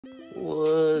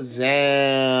What's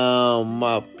up,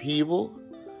 my people?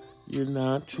 You're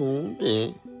now tuned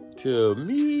in to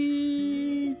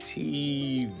Me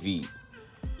TV.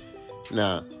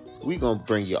 Now, we're going to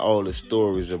bring you all the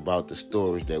stories about the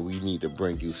stories that we need to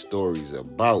bring you stories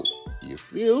about. You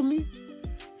feel me?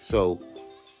 So,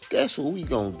 that's what we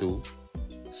going to do.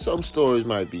 Some stories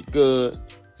might be good.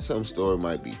 Some stories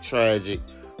might be tragic.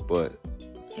 But,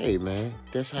 hey, man,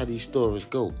 that's how these stories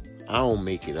go. I don't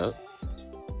make it up.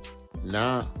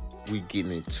 Now, we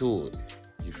getting into it.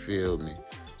 You feel me?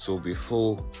 So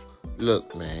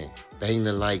look, man, bang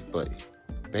the like button.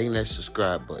 Bang that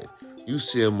subscribe button. You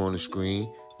see them on the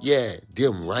screen. Yeah,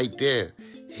 them right there.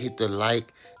 Hit the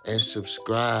like and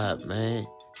subscribe, man.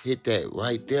 Hit that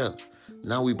right there.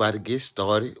 Now we about to get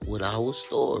started with our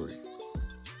story.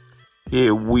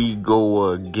 Here we go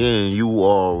again. You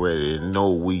already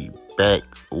know we back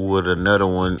with another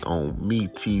one on Me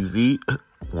TV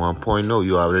 1.0.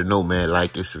 You already know, man.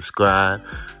 Like and subscribe.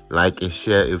 Like and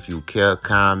share if you care.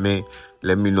 Comment.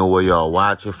 Let me know where y'all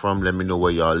watching from. Let me know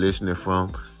where y'all listening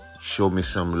from. Show me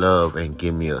some love and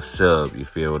give me a sub. You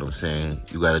feel what I'm saying?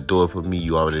 You got to do it for me.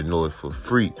 You already know it for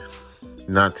free.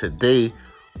 Now, today,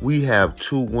 we have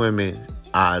two women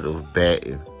out of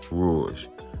Baton Rouge.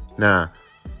 Now,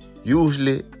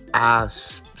 usually, I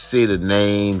say the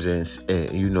names and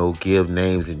give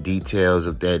names and details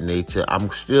of that nature.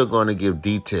 I'm still going to give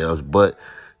details, but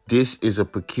this is a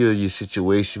peculiar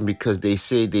situation because they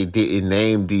said they didn't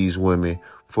name these women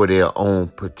for their own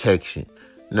protection.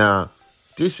 Now,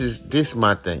 this is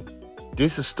my thing.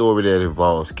 This is a story that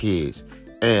involves kids.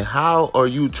 And how are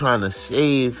you trying to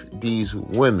save these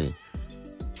women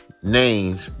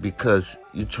names because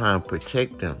you're trying to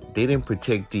protect them? They didn't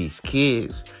protect these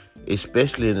kids,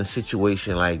 especially in a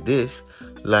situation like this.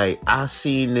 Like, I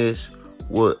seen this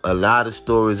with a lot of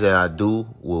stories that I do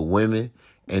with women,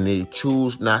 and they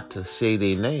choose not to say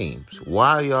their names.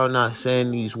 Why are y'all not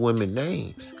saying these women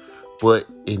names? But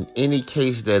in any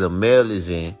case that a male is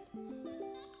in,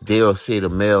 they'll say the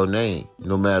male name,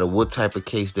 no matter what type of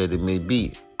case that it may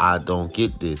be. I don't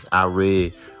get this. I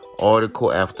read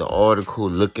article after article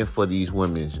looking for these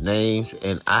women's names,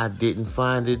 and I didn't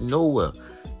find it nowhere.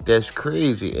 That's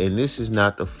crazy. And this is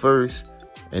not the first,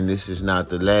 and this is not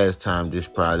the last time this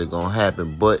probably gonna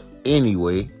happen. But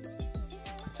anyway,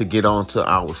 to get on to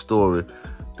our story,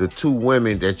 the two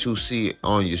women that you see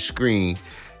on your screen,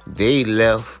 they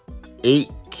left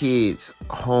 8 kids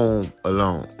home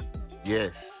alone.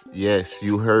 Yes,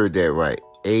 you heard that right.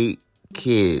 8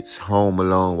 kids home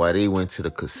alone while they went to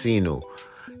the casino.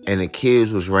 And the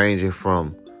kids was ranging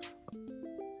from,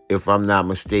 if I'm not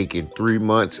mistaken, 3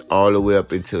 months all the way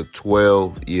up until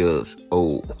 12 years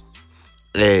old.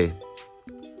 And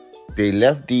they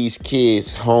left these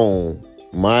kids home.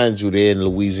 Mind you, they're in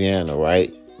Louisiana,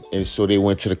 right? And so they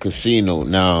went to the casino.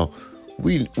 Now,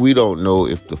 we don't know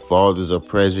if the fathers are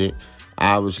present.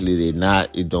 Obviously, they're not.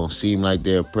 It don't seem like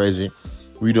they're present.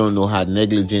 We don't know how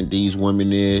negligent these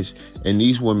women is. And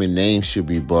these women names should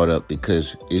be brought up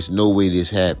because it's no way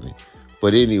this happened.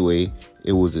 But anyway,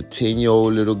 it was a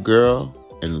 10-year-old little girl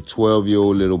and a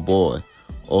 12-year-old little boy.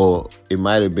 Or it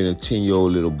might have been a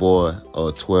 10-year-old little boy or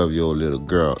a 12-year-old little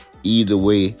girl. Either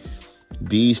way,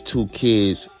 these 2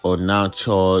 kids are now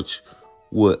charged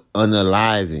with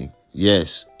unaliving.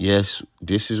 Yes,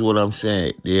 this is what I'm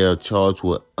saying. They are charged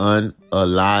with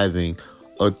unaliving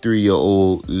a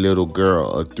 3-year-old little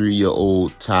girl, a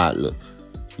 3-year-old toddler.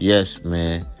 Yes,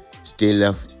 man. They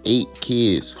left 8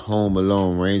 kids home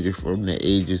alone, ranging from the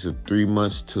ages of 3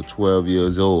 months to 12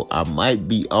 years old. I might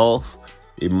be off.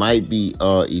 It might be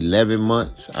 11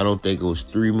 months. I don't think it was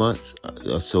 3 months.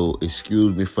 So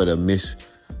excuse me for the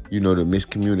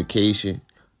miscommunication,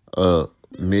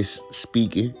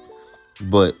 misspeaking.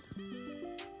 But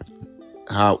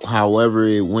however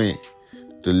it went,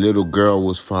 the little girl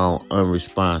was found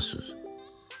unresponsive.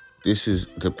 This is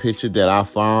the picture that I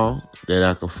found, that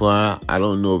I could find. I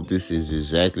don't know if this is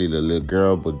exactly the little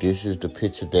girl, but this is the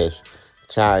picture that's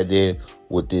tied in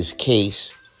with this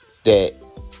case that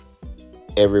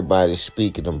everybody's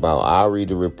speaking about. I'll read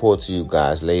the report to you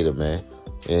guys later, man.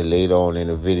 And later on in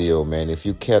the video, man. If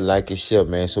you care, like and share,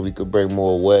 man, so we could bring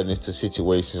more awareness to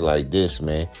situations like this,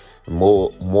 man. More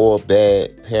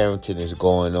bad parenting is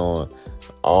going on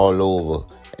all over.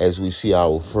 As we see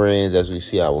our friends, as we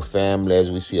see our family,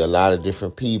 as we see a lot of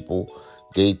different people,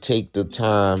 they take the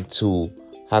time to,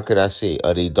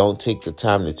 they don't take the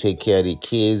time to take care of their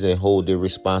kids and hold their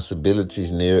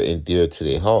responsibilities near and dear to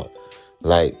their heart.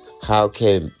 Like, how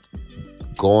can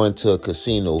going to a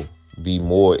casino be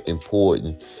more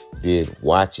important than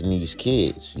watching these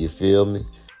kids? You feel me?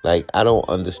 Like, I don't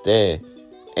understand.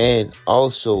 And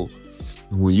also,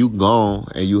 when you gone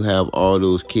and you have all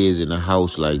those kids in the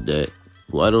house like that,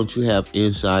 why don't you have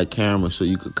inside cameras so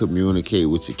you could communicate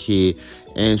with your kid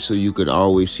and so you could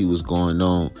always see what's going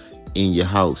on in your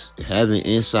house? Having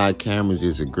inside cameras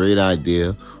is a great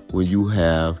idea when you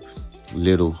have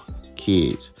little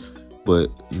kids. But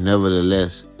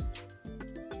nevertheless,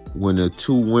 when the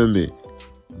two women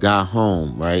got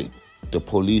home, right, the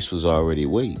police was already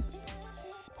waiting.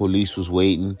 Police was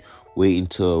waiting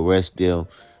to arrest them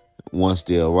once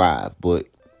they arrived. But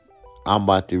I'm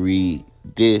about to read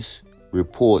this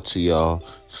report to y'all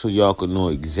so y'all can know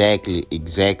exactly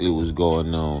what's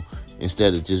going on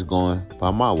instead of just going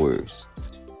by my words.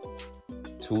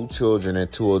 2 children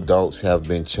and 2 adults have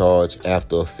been charged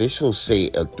after officials say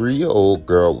a 3-year-old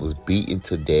girl was beaten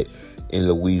to death in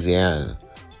Louisiana.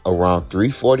 Around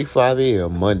 3:45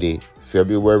 a.m. Monday,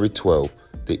 February 12th,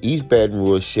 the East Baton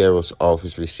Rouge Sheriff's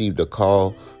Office received a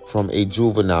call from a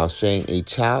juvenile saying a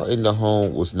child in the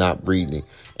home was not breathing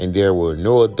and there were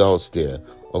no adults there,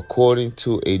 according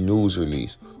to a news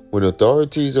release. When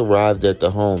authorities arrived at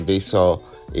the home, they saw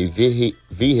a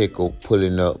vehicle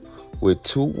pulling up with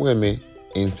 2 women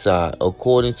inside.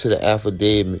 According to the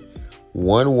affidavit,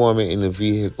 one woman in the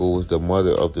vehicle was the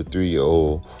mother of the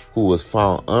 3-year-old who was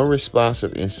found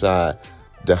unresponsive inside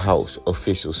the house,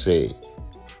 officials said.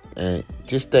 And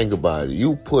just think about it.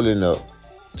 You pulling up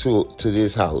to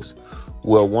this house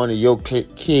where one of your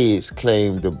kids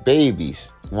claimed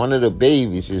one of the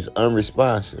babies is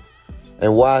unresponsive.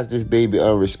 And why is this baby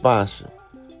unresponsive?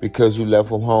 Because you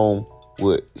left him home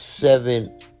with 7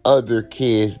 other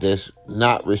kids that's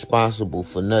not responsible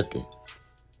for nothing.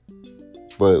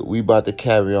 But we about to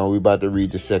carry on. We about to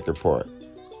read the second part.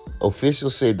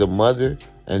 Officials say the mother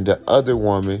and the other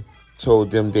woman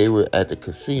told them they were at the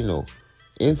casino.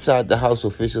 Inside the house,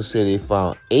 officials say they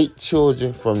found 8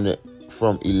 children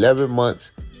from 11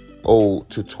 months old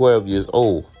to 12 years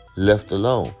old left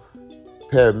alone.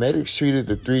 Paramedics treated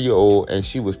the 3-year-old and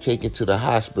she was taken to the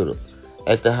hospital.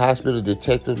 At the hospital,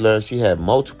 detectives learned she had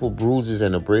multiple bruises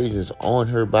and abrasions on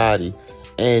her body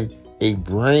and a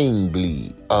brain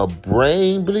bleed. A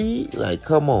brain bleed? Like,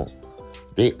 come on.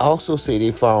 They also say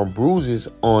they found bruises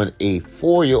on a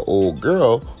 4-year-old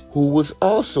girl who was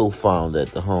also found at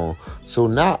the home. So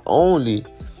not only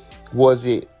was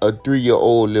it a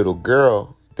 3-year-old little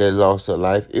girl that lost her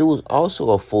life, it was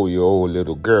also a 4-year-old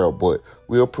little girl. But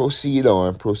we'll proceed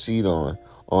on.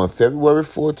 On February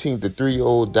 14th, the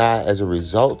 3-year-old died as a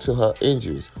result to her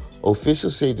injuries.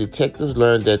 Officials say detectives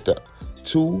learned that the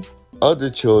 2 other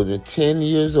children, 10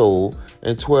 years old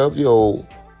and 12-year-old,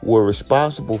 were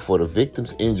responsible for the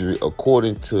victim's injury,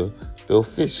 according to the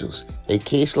officials. A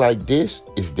case like this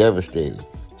is devastating,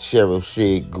 Sheriff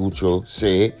Sid Gutro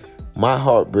said. My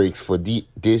heart breaks for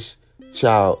this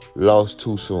child lost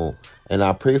too soon, and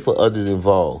I pray for others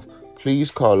involved. Please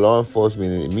call law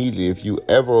enforcement immediately if you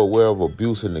ever aware of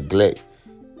abuse or neglect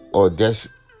or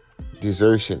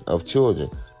desertion of children.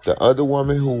 The other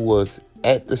woman who was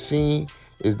at the scene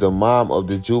is the mom of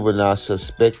the juvenile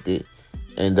suspected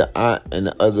and the aunt and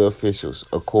the other officials,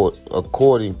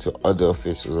 according to other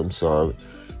officials.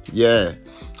 Yeah.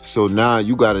 So now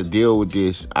you got to deal with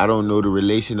this. I don't know the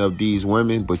relation of these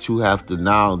women, but you have to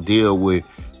now deal with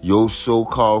your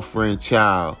so-called friend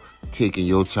child taking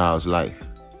your child's life.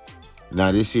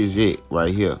 Now, this is it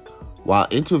right here. While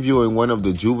interviewing one of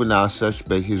the juvenile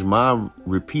suspects, his mom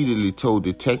repeatedly told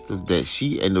detectives that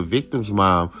she and the victim's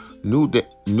mom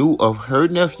knew of her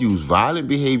nephew's violent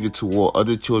behavior toward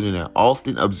other children and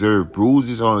often observed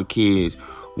bruises on kids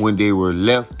when they were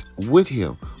left with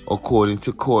him, according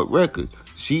to court records.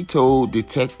 She told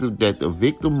detectives that the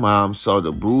victim mom saw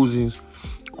the bruisings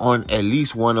on at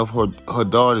least one of her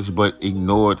daughters, but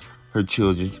ignored her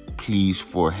children's pleas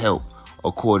for help,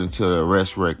 according to the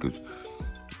arrest records.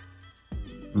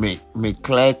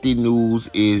 McClatchy News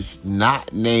is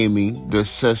not naming the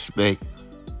suspect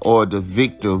or the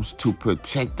victims to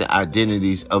protect the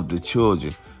identities of the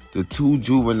children. The 2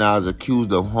 juveniles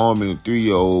accused of harming the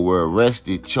 3-year-old were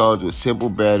arrested, charged with simple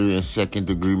battery and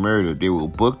second-degree murder. They were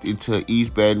booked into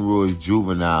East Baton Rouge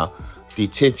Juvenile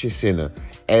Detention Center,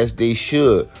 as they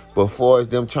should. But as far as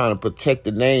them trying to protect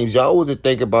the names, y'all wasn't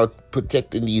thinking about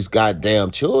protecting these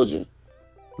goddamn children.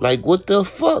 Like, what the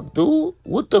fuck, dude?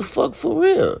 What the fuck, for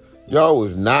real? Y'all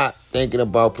was not thinking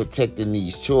about protecting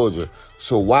these children.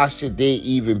 So why should they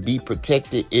even be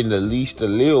protected in the least a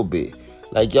little bit?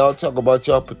 Like, y'all talk about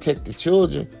y'all protect the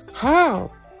children. How?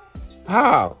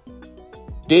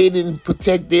 They didn't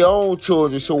protect their own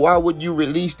children, so why would you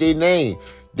release their name?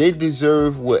 They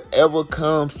deserve whatever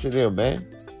comes to them, man.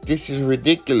 This is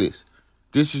ridiculous.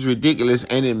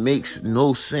 And it makes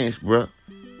no sense, bro.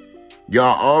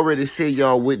 Y'all already say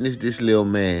y'all witnessed this little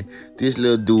man, this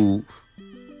little dude,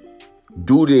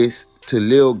 do this to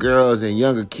little girls and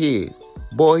younger kids.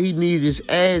 Boy, he needs his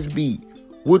ass beat.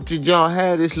 What did y'all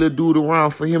have this little dude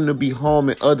around for him to be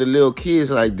harming other little kids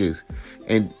like this?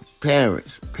 And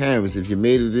parents, if you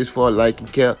made it this far, like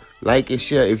and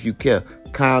share if you care.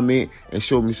 Comment and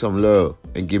show me some love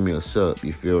and give me a sub.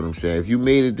 You feel what I'm saying? If you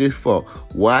made it this far,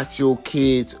 watch your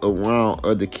kids around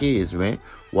other kids, man.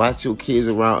 Watch your kids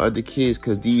around other kids,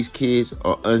 because these kids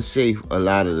are unsafe a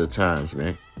lot of the times,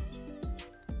 man.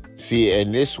 See,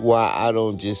 and this is why I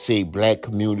don't just say black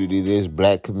community this,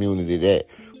 black community that.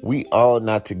 We all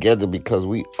not together because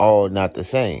we all not the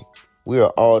same. We are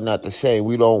all not the same.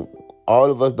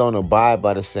 All of us don't abide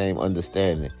by the same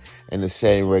understanding and the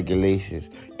same regulations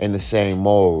and the same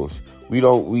morals. We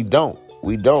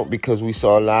don't because we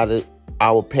saw a lot of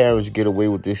our parents get away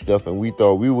with this stuff, and we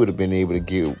thought we would have been able to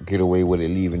get away with it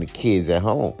leaving the kids at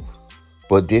home.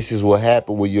 But this is what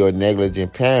happened when you're a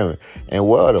negligent parent. And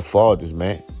where are the fathers,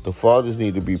 man? The fathers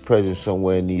need to be present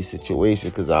somewhere in these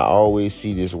situations, because I always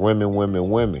see this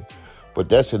women. But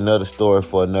that's another story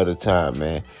for another time,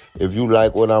 man. If you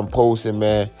like what I'm posting,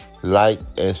 man, like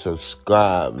and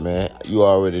subscribe, man. You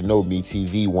already know me,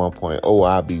 TV 1.0.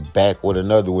 I'll be back with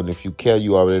another one. If you care,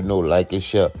 you already know, like and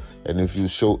share. And if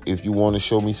you want to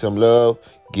show me some love,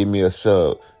 give me a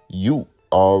sub. You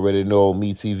already know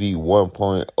me, TV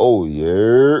 1.0,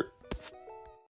 yeah.